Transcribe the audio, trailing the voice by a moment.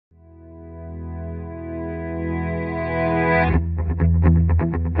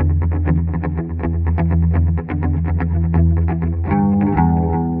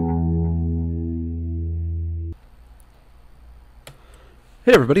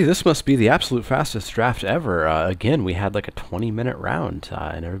Hey everybody, this must be the absolute fastest draft ever. Again, we had like a 20-minute round,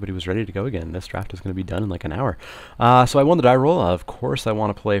 and everybody was ready to go again. This draft is going to be done in like an hour. So I won the die roll. Of course, I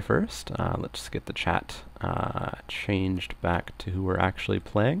want to play first. Let's get the chat changed back to who we're actually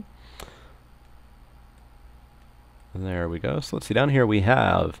playing. There we go. So let's see, down here we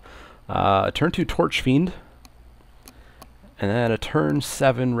have a turn 2 Torch Fiend, and then a turn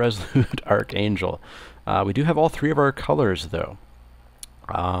 7 Resolute Archangel. We do have all three of our colors, though.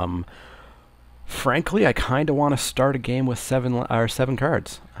 Frankly, I kind of want to start a game with seven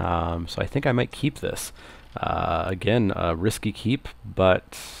cards. So I think I might keep this. Again, a risky keep,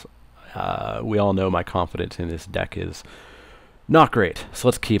 but we all know my confidence in this deck is not great. So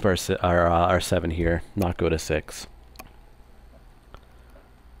let's keep our 7 here, not go to 6.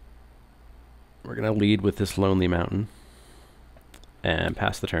 We're going to lead with this Lonely Mountain and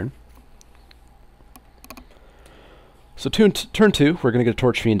pass the turn. So turn 2, we're going to get a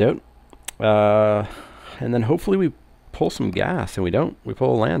Torch Fiend out. And then hopefully we pull some gas, and we don't. We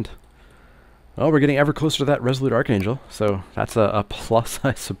pull a land. Oh, we're getting ever closer to that Resolute Archangel, so that's a plus,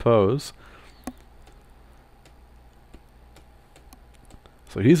 I suppose.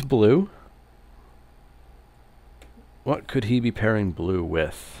 So he's blue. What could he be pairing blue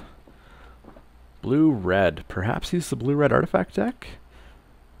with? Blue-red. Perhaps he's the blue-red artifact deck?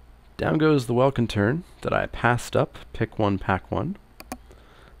 Down goes the Welcome turn that I passed up. Pick one, pack one.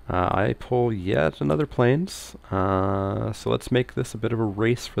 I pull yet another Plains. So let's make this a bit of a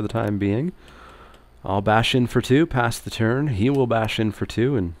race for the time being. I'll bash in for 2, pass the turn. He will bash in for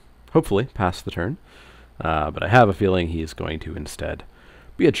 2 and hopefully pass the turn. But I have a feeling he's going to instead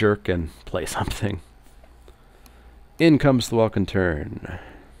be a jerk and play something. In comes the Welcome turn.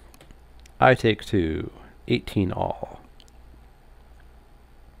 I take 2. 18 all.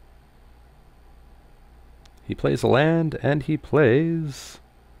 He plays a land, and he plays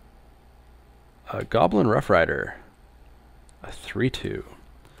a Goblin Rough Rider, a 3/2.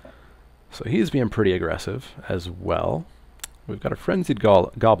 So he's being pretty aggressive as well. We've got a Frenzied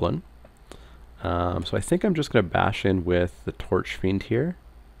Goblin. So I think I'm just going to bash in with the Torch Fiend here.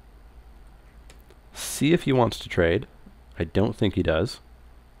 See if he wants to trade. I don't think he does.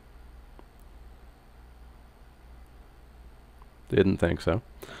 Didn't think so.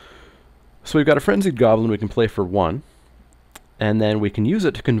 So we've got a Frenzied Goblin we can play for 1, and then we can use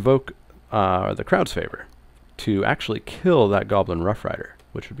it to convoke the crowd's favor to actually kill that Goblin Rough Rider,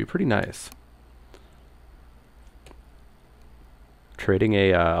 which would be pretty nice. Trading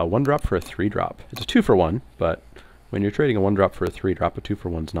a 1-drop for a 3-drop. It's a 2-for-1, but when you're trading a 1-drop for a 3-drop, a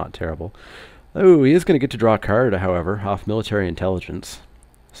 2-for-1's not terrible. Oh, he is going to get to draw a card, however, off Military Intelligence.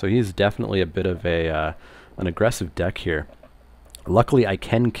 So he's definitely a bit of an aggressive deck here. Luckily, I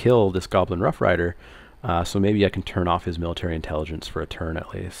can kill this Goblin Rough Rider, so maybe I can turn off his Military Intelligence for a turn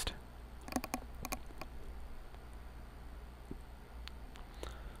at least.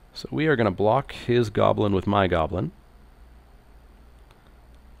 So we are going to block his Goblin with my Goblin.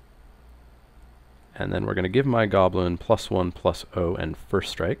 And then we're going to give my Goblin +1/+0 and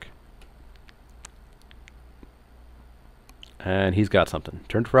first strike. And he's got something.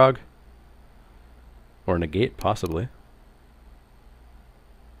 Turn Frog. Or negate, possibly.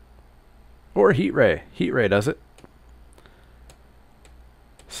 Or Heat Ray. Heat Ray does it.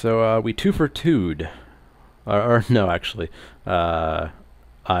 So we 2-for-2'd. Or no, actually. I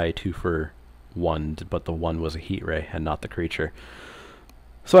 2-for-1'd, but the 1 was a Heat Ray and not the creature.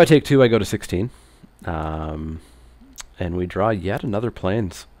 So I take 2, I go to 16. And we draw yet another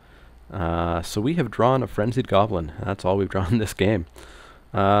Plains. So we have drawn a Frenzied Goblin. That's all we've drawn in this game.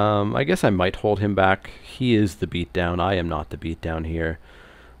 I guess I might hold him back. He is the beatdown. I am not the beatdown here.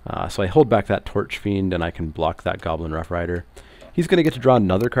 So I hold back that Torch Fiend, and I can block that Goblin Rough Rider. He's going to get to draw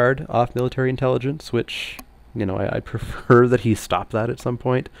another card off Military Intelligence, which, you know, I'd prefer that he stop that at some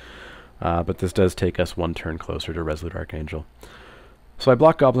point. But this does take us 1 turn closer to Resolute Archangel. So I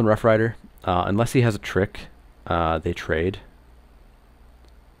block Goblin Rough Rider. Unless he has a trick, they trade.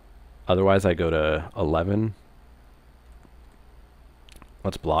 Otherwise, I go to 11.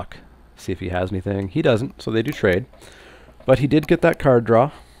 Let's block. See if he has anything. He doesn't, so they do trade. But he did get that card draw.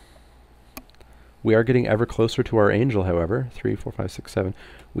 We are getting ever closer to our Angel, however. 3, 4, 5, 6, 7.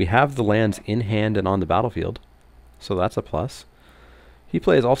 We have the lands in hand and on the battlefield, so that's a plus. He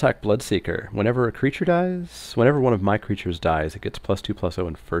plays All-Attack Bloodseeker. Whenever a creature dies, whenever one of my creatures dies, it gets +2/+0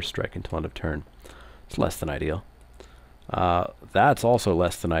 and first strike until end of turn. It's less than ideal. That's also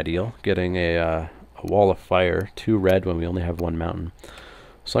less than ideal, getting a Wall of Fire, 2 red when we only have 1 mountain.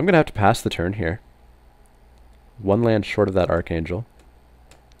 So I'm going to have to pass the turn here. 1 land short of that Archangel.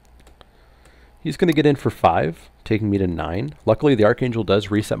 He's going to get in for 5, taking me to 9. Luckily, the Archangel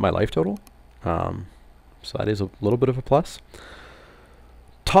does reset my life total, so that is a little bit of a plus.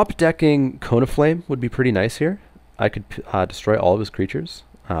 Top decking Cone of Flame would be pretty nice here. I could destroy all of his creatures,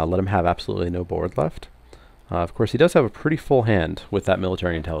 let him have absolutely no board left. Of course, he does have a pretty full hand with that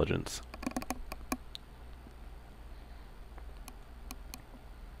military intelligence.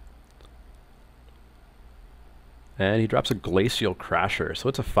 And he drops a Glacial Crasher, so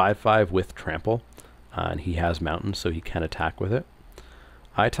it's a 5/5 with Trample, and he has Mountains, so he can attack with it.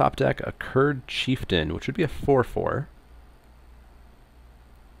 I top deck a Kurd Chieftain, which would be a 4/4.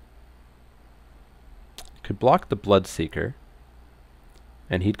 Could block the Bloodseeker,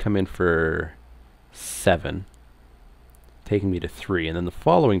 and he'd come in for 7, taking me to 3, and then the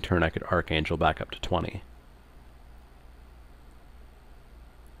following turn I could Archangel back up to 20.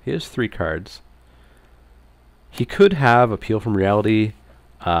 He has 3 cards. He could have Appeal from Reality,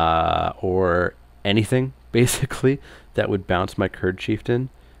 or anything, basically, that would bounce my Kurd Chieftain.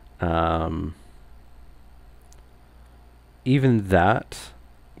 Even that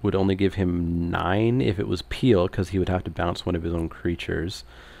would only give him 9 if it was Peel, because he would have to bounce one of his own creatures.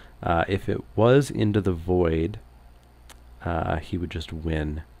 If it was Into the Void, he would just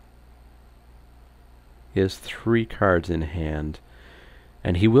win. He has 3 cards in hand.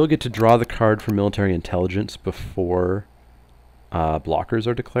 And he will get to draw the card for Military Intelligence before blockers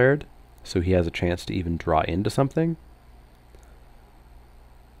are declared, so he has a chance to even draw into something.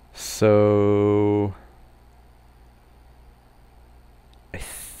 So I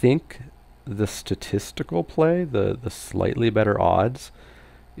think the statistical play, the slightly better odds,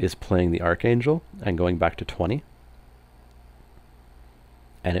 is playing the Archangel and going back to 20.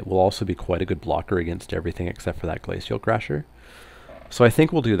 And it will also be quite a good blocker against everything except for that Glacial Crasher. So I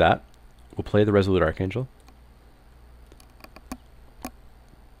think we'll do that. We'll play the Resolute Archangel.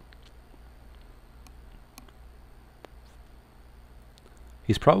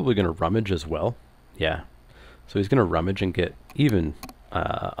 He's probably going to rummage as well. Yeah. So he's going to rummage and get even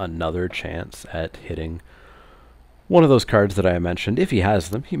another chance at hitting one of those cards that I mentioned. If he has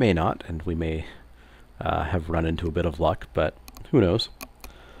them, he may not, and we may have run into a bit of luck, but who knows.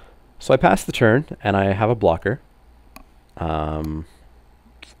 So I pass the turn, and I have a blocker.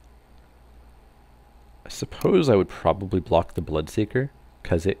 I suppose I would probably block the Bloodseeker,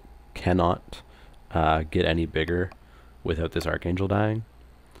 because it cannot get any bigger without this Archangel dying.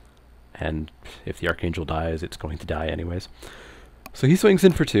 And if the Archangel dies, it's going to die anyways. So he swings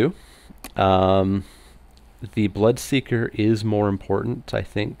in for 2. The Bloodseeker is more important, I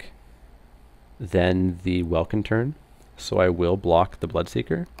think, than the Welkin turn. So I will block the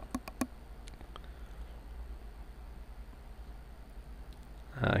Bloodseeker.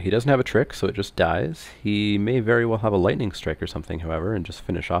 He doesn't have a trick, so it just dies. He may very well have a Lightning Strike or something, however, and just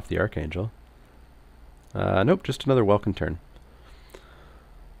finish off the Archangel. Nope, just another Welkin turn.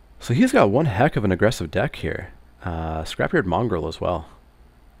 So he's got one heck of an aggressive deck here. Scrapyard Mongrel as well.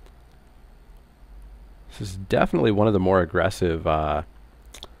 This is definitely one of the more aggressive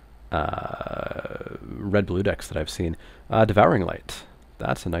red-blue decks that I've seen. Devouring Light.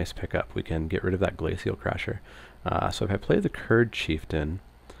 That's a nice pickup. We can get rid of that Glacial Crasher. So if I play the Kurd Chieftain,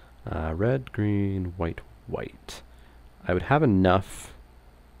 red, green, white, white, I would have enough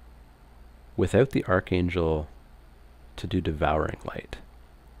without the Archangel to do Devouring Light.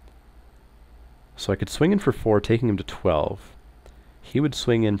 So I could swing in for 4, taking him to 12. He would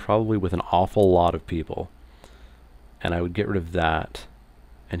swing in probably with an awful lot of people, and I would get rid of that,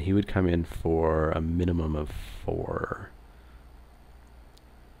 and he would come in for a minimum of 4.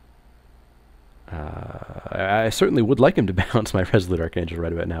 I certainly would like him to bounce my Resolute Archangel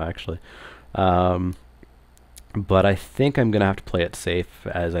right about now, actually. But I think I'm going to have to play it safe.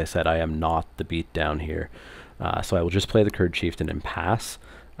 As I said, I am not the beatdown here. So I will just play the Kurd Chieftain and pass,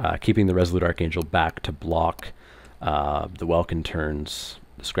 keeping the Resolute Archangel back to block the Welkin turns,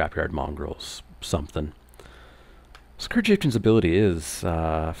 the Scrapyard Mongrels, something. So Kurd Chieftain's ability is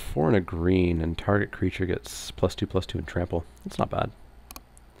 4 and a green, and target creature gets +2/+2 and trample. That's not bad.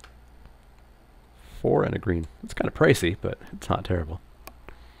 4 and a green. It's kind of pricey, but it's not terrible.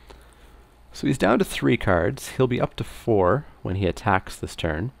 So he's down to 3 cards. He'll be up to 4 when he attacks this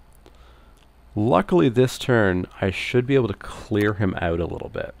turn. Luckily this turn, I should be able to clear him out a little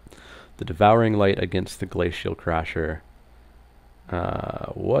bit. The Devouring Light against the Glacial Crasher.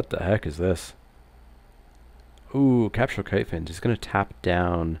 What the heck is this? Ooh, Capture Kite Fins. He's going to tap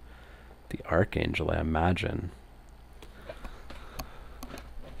down the Archangel, I imagine.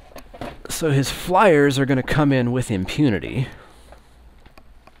 So his flyers are going to come in with impunity.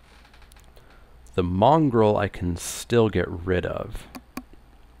 The Mongrel I can still get rid of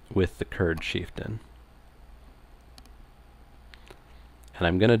with the Kurd Chieftain. And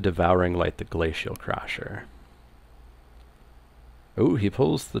I'm going to Devouring Light the Glacial Crasher. Oh, he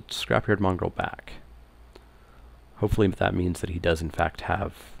pulls the Scrapyard Mongrel back. Hopefully that means that he does in fact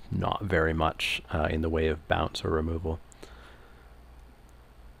have not very much in the way of bounce or removal.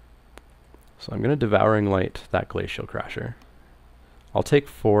 So I'm going to Devouring Light that Glacial Crasher. I'll take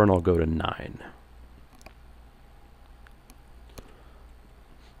 4 and I'll go to 9.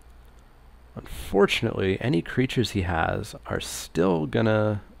 Unfortunately, any creatures he has are still going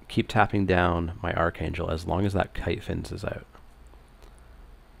to keep tapping down my Archangel as long as that Kite Fins is out.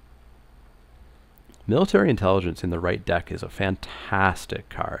 Military Intelligence in the right deck is a fantastic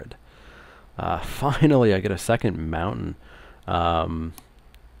card. Finally, I get a second Mountain. So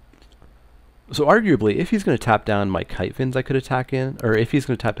arguably, if he's going to tap down my Kite Fins, I could attack in. Or if he's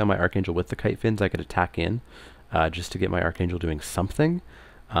going to tap down my Archangel with the Kite Fins, I could attack in just to get my Archangel doing something.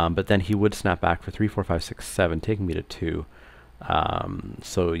 But then he would snap back for 3, 4, 5, 6, 7, taking me to 2.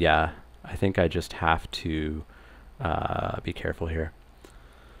 So yeah, I think I just have to be careful here.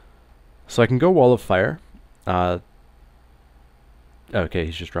 So I can go Wall of Fire. Okay,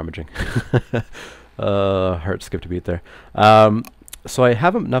 he's just rummaging. Heart skipped a beat there. So I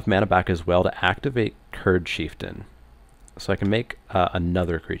have enough mana back as well to activate Curd Chieftain. So I can make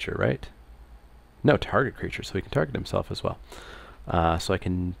another creature, right? No, target creature, so he can target himself as well. So I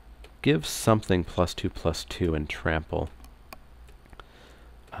can give something +2/+2 and trample.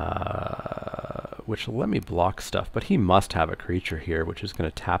 Which will let me block stuff, but he must have a creature here, which is going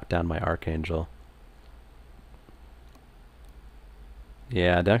to tap down my Archangel.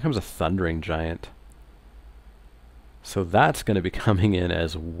 Yeah, down comes a Thundering Giant. So that's going to be coming in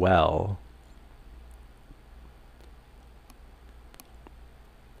as well.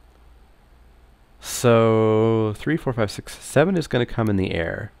 So 3, 4, 5, 6, 7 is going to come in the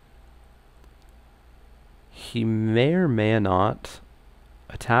air. He may or may not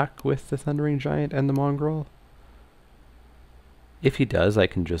attack with the Thundering Giant and the Mongrel. If he does, I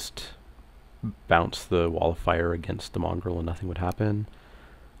can just bounce the Wall of Fire against the Mongrel and nothing would happen.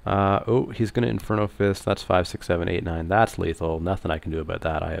 Oh, he's going to Inferno Fist. That's 5, 6, 7, 8, 9. That's lethal. Nothing I can do about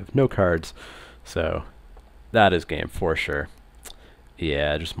that. I have no cards. So that is game for sure.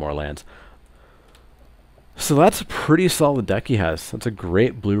 Yeah, just more lands. So that's a pretty solid deck he has. That's a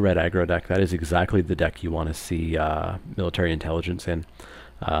great blue-red aggro deck. That is exactly the deck you want to see Military Intelligence in.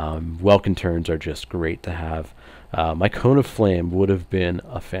 Welkin turns are just great to have. My Cone of Flame would have been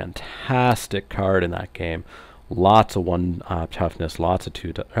a fantastic card in that game. Lots of 1 toughness, lots of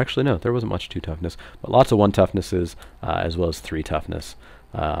 2 actually no, there wasn't much 2 toughness, but lots of 1 toughnesses as well as 3 toughness.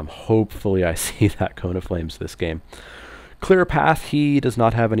 Hopefully I see that Cone of Flames this game. Clear Path, he does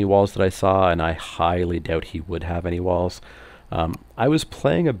not have any walls that I saw, and I highly doubt he would have any walls. I was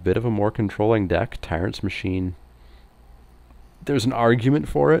playing a bit of a more controlling deck. Tyrant's Machine, there's an argument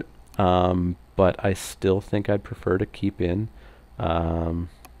for it, but I still think I'd prefer to keep in. Well,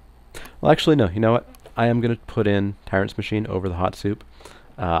 actually, no. You know what? I am going to put in Tyrant's Machine over the Hot Soup.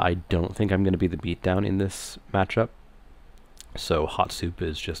 I don't think I'm going to be the beatdown in this matchup. So Hot Soup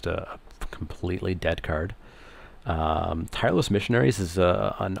is just a completely dead card. Tireless Missionaries is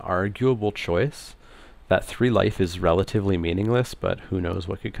an arguable choice. That 3 life is relatively meaningless, but who knows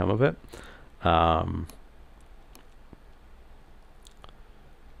what could come of it.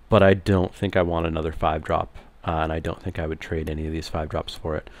 But I don't think I want another 5-drop, and I don't think I would trade any of these 5-drops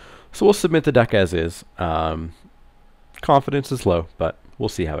for it. So we'll submit the deck as is. Confidence is low, but we'll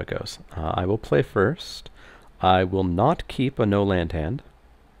see how it goes. I will play first. I will not keep a no land hand.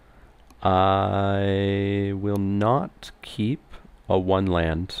 I will not keep a 1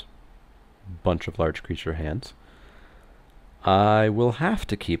 land bunch of large creature hands. I will have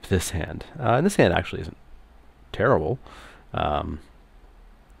to keep this hand. And this hand actually isn't terrible. The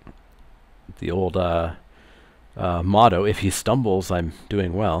old motto, if he stumbles, I'm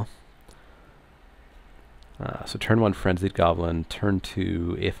doing well. So turn 1 Frenzied Goblin, turn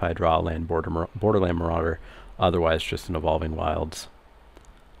 2 if I draw a land Borderland Marauder, otherwise just an Evolving Wilds.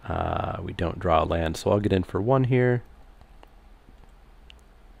 We don't draw a land, so I'll get in for 1 here.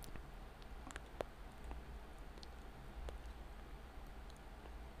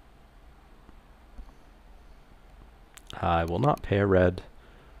 I will not pay a red.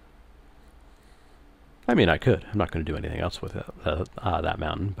 I mean, I could. I'm not going to do anything else with it, that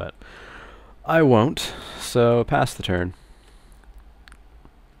mountain, but I won't. So pass the turn.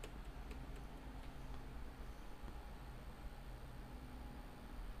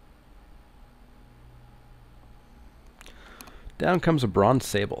 Down comes a Bronze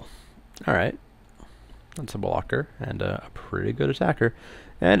Sable. Alright. That's a blocker and a pretty good attacker.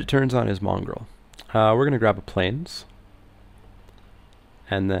 And it turns on his Mongrel. We're going to grab a Plains.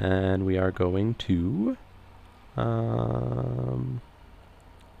 And then we are going to... I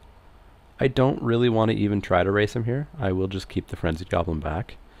don't really want to even try to race him here. I will just keep the Frenzied Goblin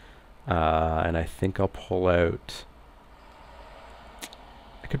back. And I think I'll pull out...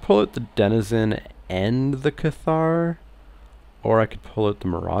 I could pull out the Denizen and the Cathar, or I could pull out the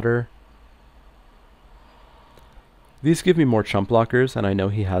Marauder. These give me more chump blockers, and I know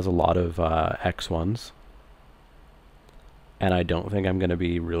he has a lot of X1s. And I don't think I'm going to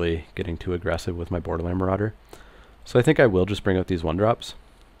be really getting too aggressive with my Borderland Marauder. So I think I will just bring out these 1-drops.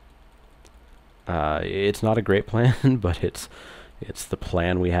 It's not a great plan, but it's the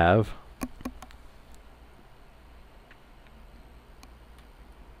plan we have.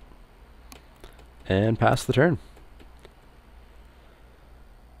 And pass the turn.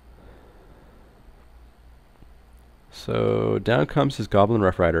 So down comes his Goblin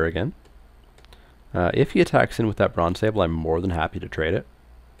Rough Rider again. If he attacks in with that Bronze Sable, I'm more than happy to trade it.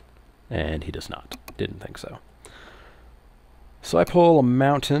 And he does not. Didn't think so. So I pull a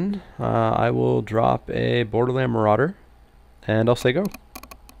Mountain. I will drop a Borderland Marauder. And I'll say go.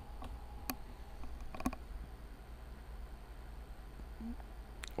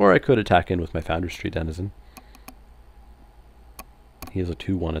 Or I could attack in with my Foundry Street Denizen. He has a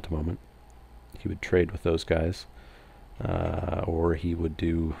 2-1 at the moment. He would trade with those guys. Or he would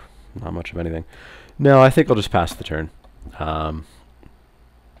do not much of anything. No, I think I'll just pass the turn. I'll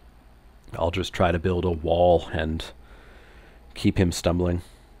just try to build a wall and keep him stumbling.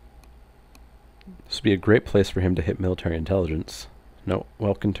 This would be a great place for him to hit Military Intelligence. No,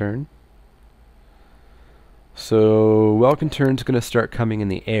 Welkin turn. So Welkin turn's going to start coming in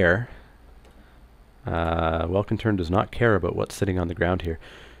the air. Welkin turn does not care about what's sitting on the ground here.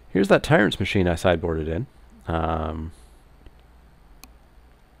 Here's that Tyrant's Machine I sideboarded in. I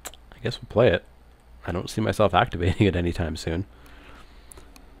guess we'll play it. I don't see myself activating it anytime soon.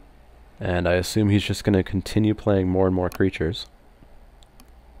 And I assume he's just going to continue playing more and more creatures.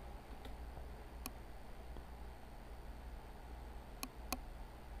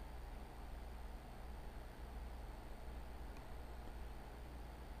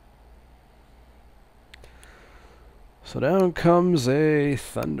 So down comes a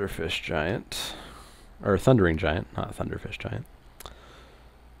Thunderfish Giant. Or Thundering Giant, not a Thunderfish Giant.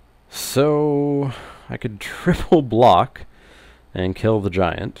 So I could triple block and kill the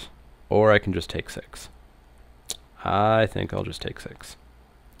Giant, or I can just take 6. I think I'll just take 6.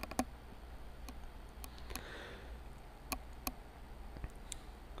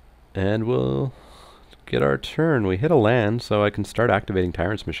 And we'll get our turn. We hit a land, so I can start activating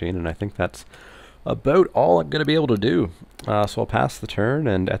Tyrant's Machine, and I think that's about all I'm going to be able to do. So I'll pass the turn,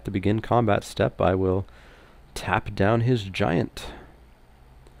 and at the begin combat step, I will tap down his Giant.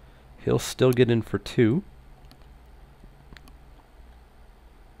 He'll still get in for 2.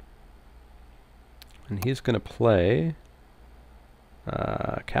 And he's going to play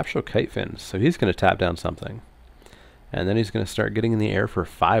Capsule Kite Fins. So he's going to tap down something. And then he's going to start getting in the air for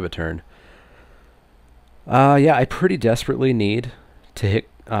 5 a turn. Yeah, I pretty desperately need to hit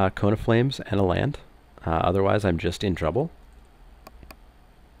Cone of Flames and a land. Otherwise, I'm just in trouble.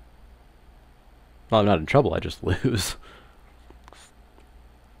 Well, I'm not in trouble, I just lose.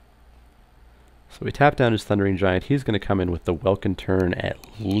 So we tap down his Thundering Giant. He's going to come in with the Welkin turn at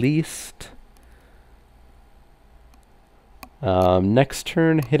least. Next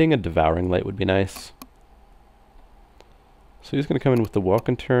turn, hitting a Devouring Light would be nice. So he's going to come in with the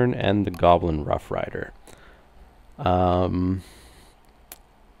Welkin turn and the Goblin Rough Rider. I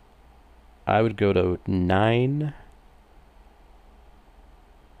would go to 9.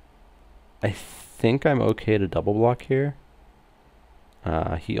 I think I'm okay to double block here.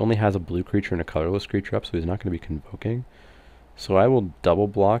 He only has a blue creature and a colorless creature up, so he's not going to be convoking. So I will double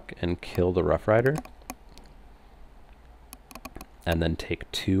block and kill the Rough Rider. And then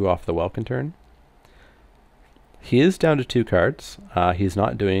take 2 off the Welkin turn. He is down to 2 cards. He's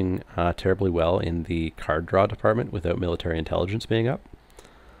not doing terribly well in the card draw department without Military Intelligence being up.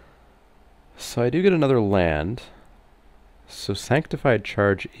 So I do get another land. So Sanctified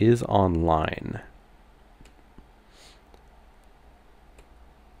Charge is online.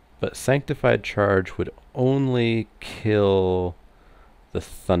 But Sanctified Charge would only kill the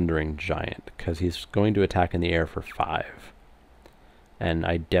Thundering Giant, because he's going to attack in the air for 5. And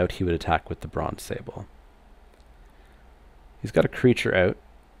I doubt he would attack with the Bronze Sable. He's got a creature out,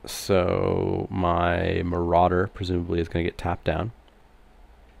 so my Marauder presumably is going to get tapped down.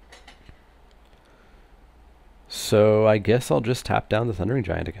 So I guess I'll just tap down the Thundering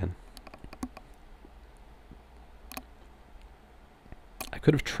Giant again. I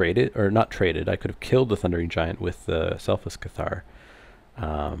could have traded, or not traded, I could have killed the Thundering Giant with the Selfless Cathar.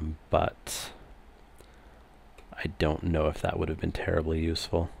 but I don't know if that would have been terribly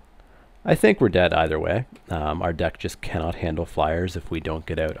useful. I think we're dead either way. Our deck just cannot handle flyers if we don't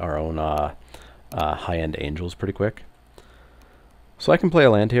get out our own high-end angels pretty quick. So I can play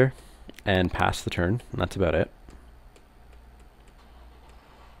a land here and pass the turn, and that's about it.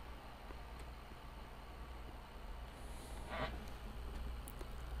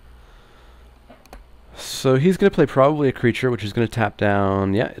 So he's going to play probably a creature, which is going to tap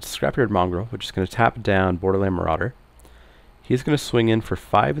down, yeah, it's Scrapyard Mongrel, which is going to tap down Borderland Marauder. He's going to swing in for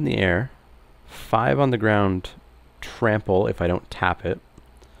 5 in the air, 5 on the ground, trample if I don't tap it,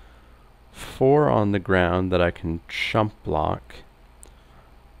 4 on the ground that I can chump block.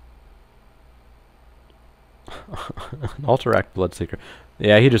 An Alterac Bloodseeker.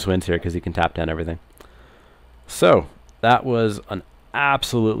 Yeah, he just wins here because he can tap down everything. So, that was an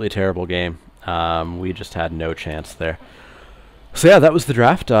absolutely terrible game. We just had no chance there. So yeah, that was the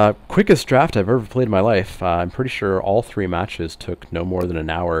draft. Quickest draft I've ever played in my life. I'm pretty sure all 3 matches took no more than an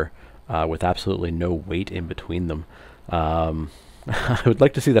hour with absolutely no wait in between them. I would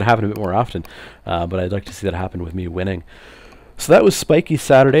like to see that happen a bit more often, but I'd like to see that happen with me winning. So that was Spikey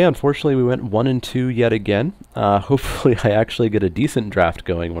Saturday. Unfortunately, we went 1 and 2 yet again. Hopefully, I actually get a decent draft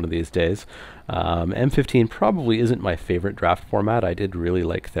going one of these days. M15 probably isn't my favorite draft format. I did really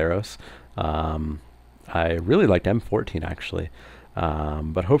like Theros. I really liked M14 actually,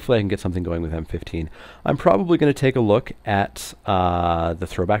 but hopefully I can get something going with M15. I'm probably going to take a look at the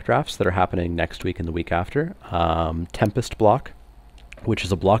throwback drafts that are happening next week and the week after. Tempest block, which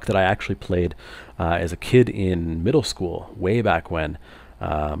is a block that I actually played as a kid in middle school, way back when.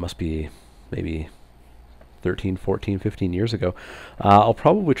 Must be maybe 13, 14, 15 years ago. I'll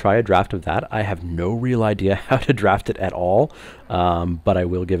probably try a draft of that. I have no real idea how to draft it at all, but I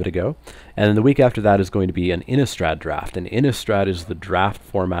will give it a go. And then the week after that is going to be an Innistrad draft. And Innistrad is the draft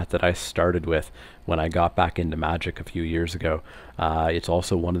format that I started with when I got back into Magic a few years ago. It's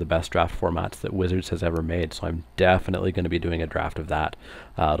also one of the best draft formats that Wizards has ever made, so I'm definitely going to be doing a draft of that.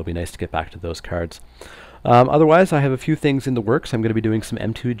 It'll be nice to get back to those cards. Otherwise, I have a few things in the works. I'm going to be doing some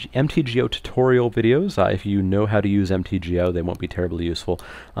MTGO tutorial videos. If you know how to use MTGO, they won't be terribly useful,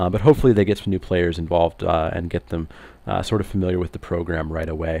 but hopefully they get some new players involved and get them sort of familiar with the program right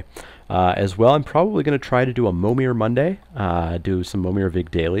away. As well, I'm probably going to try to do a Momir Monday, do some Momir Vig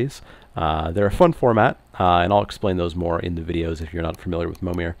dailies. They're a fun format, and I'll explain those more in the videos if you're not familiar with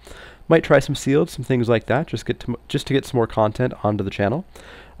Momir. Might try some sealed, some things like that, just to get some more content onto the channel.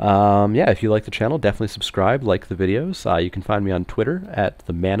 Yeah, if you like the channel, definitely subscribe, like the videos. You can find me on Twitter at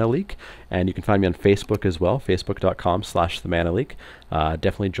the Mana Leek, and you can find me on Facebook as well, facebook.com/themanaleek.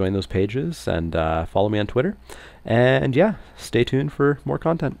 Definitely join those pages and follow me on Twitter. And yeah, stay tuned for more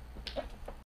content.